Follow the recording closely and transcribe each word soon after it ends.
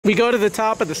We go to the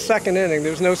top of the second inning.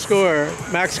 There's no score.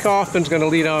 Max Kaufman's going to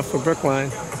lead off for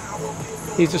Brookline.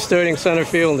 He's a starting center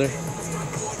fielder.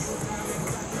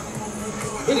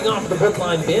 Leading off the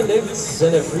Brookline Bandits,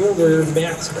 center fielder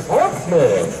Max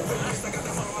Kaufman.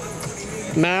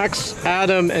 Max,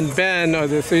 Adam, and Ben are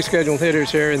the three scheduled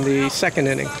hitters here in the second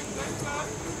inning.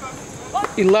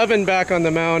 11 back on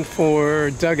the mound for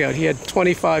Dugout. He had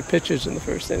 25 pitches in the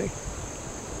first inning.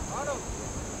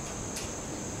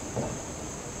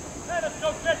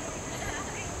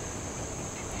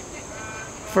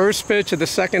 First pitch of the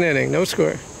second inning, no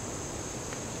score.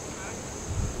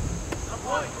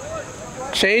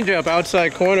 Changeup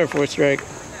outside corner for a strike.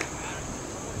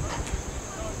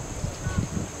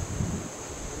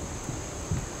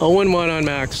 Oh and 1 on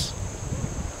Max.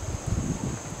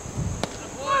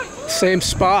 Same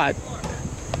spot.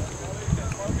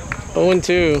 0 and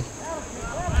 2.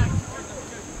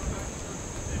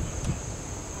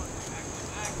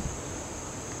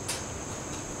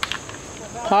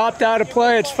 Popped out of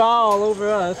play. It's foul over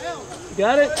us. You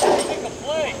got it? Take a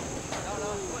play.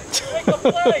 Take a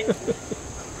play.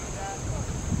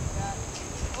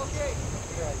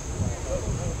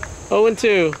 0 and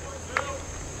 2.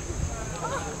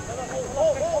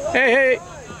 Hey, hey.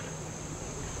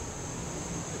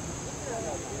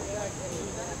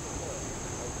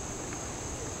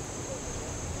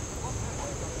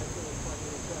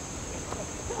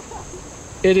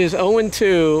 It is 0 and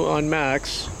 2 on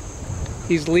Max.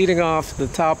 He's leading off the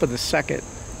top of the second.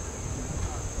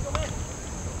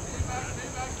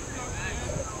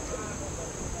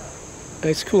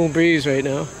 Nice cool breeze right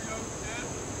now.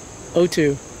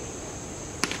 0-2.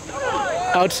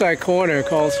 Outside corner,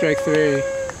 called strike 3.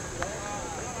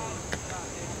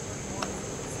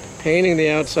 Painting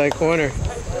the outside corner.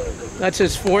 That's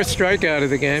his 4th strikeout of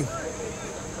the game.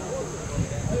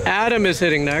 Adam is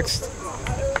hitting next.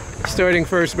 Starting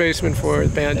first baseman for the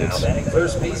Bandits. Now batting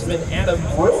first baseman Adam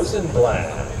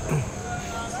Rosenblatt.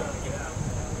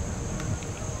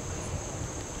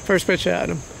 First pitch to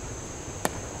Adam.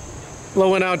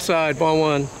 Low and outside, ball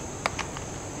 1.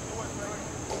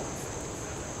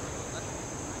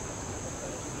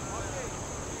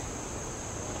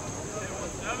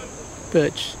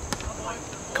 Pitch.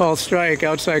 Called strike,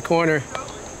 outside corner.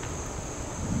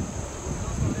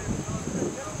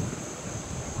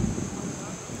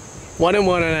 One and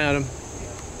 1 on Adam.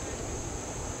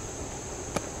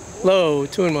 Low,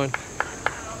 2 and 1.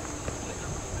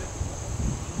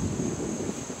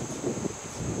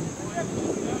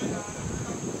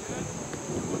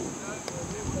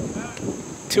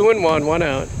 Two and 1, 1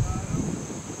 out.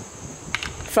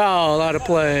 Foul, out of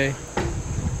play.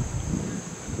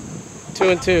 2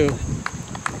 and 2.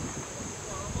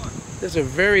 There's a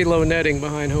very low netting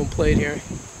behind home plate here.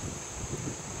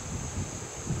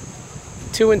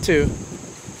 2 and 2.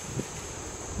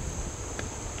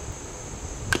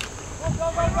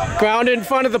 Ground in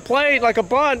front of the plate like a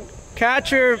bunt.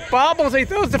 Catcher bobbles, he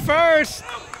throws to first.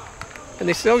 And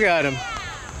they still got him.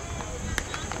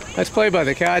 Nice play by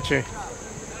the catcher.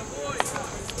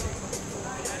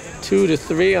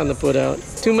 2-3 on the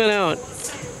putout. 2 men out.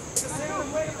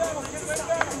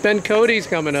 Ben Cody's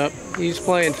coming up. He's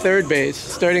playing third base,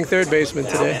 starting third baseman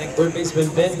today. Now third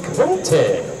baseman Ben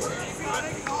Cote.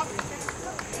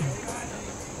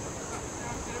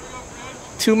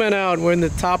 2 men out. We're in the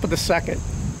top of the second.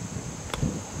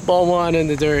 Ball 1 in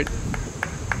the dirt.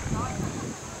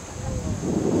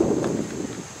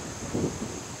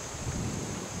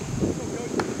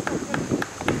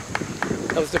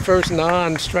 That was the first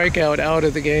non-strikeout out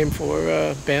of the game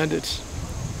for Bandits.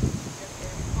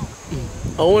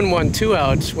 0 and 1, 2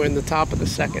 outs. We're in the top of the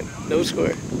second. No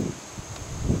score.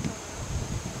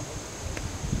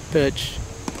 Pitch.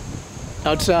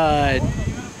 Outside.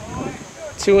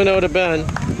 2 and 0 to Ben.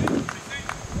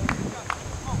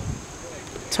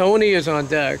 Tony is on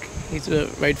deck. He's a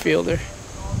right fielder.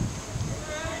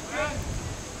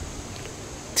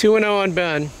 2 and 0 on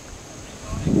Ben.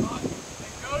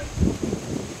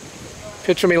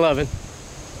 Pitch from 11.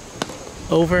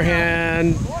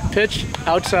 Overhand pitch,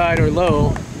 outside or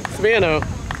low. 3 and 0.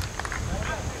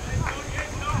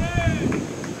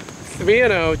 3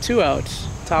 and 0, 2 outs.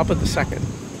 Top of the second.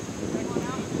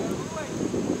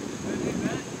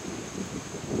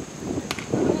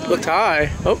 Looked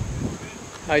high. Oh,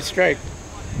 high strike.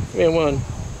 3 and 1.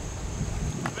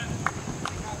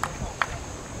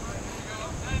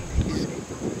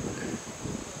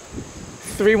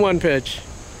 3-1 pitch.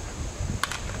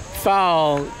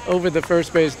 Foul over the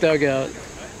first base dugout.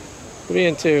 3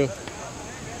 and 2.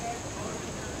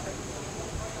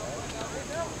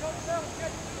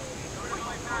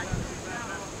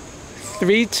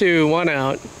 3-2, 1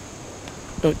 out.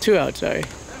 Oh, 2 out, sorry.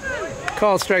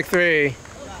 Call strike 3.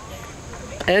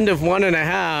 End of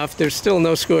 1.5. There's still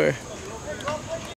no score.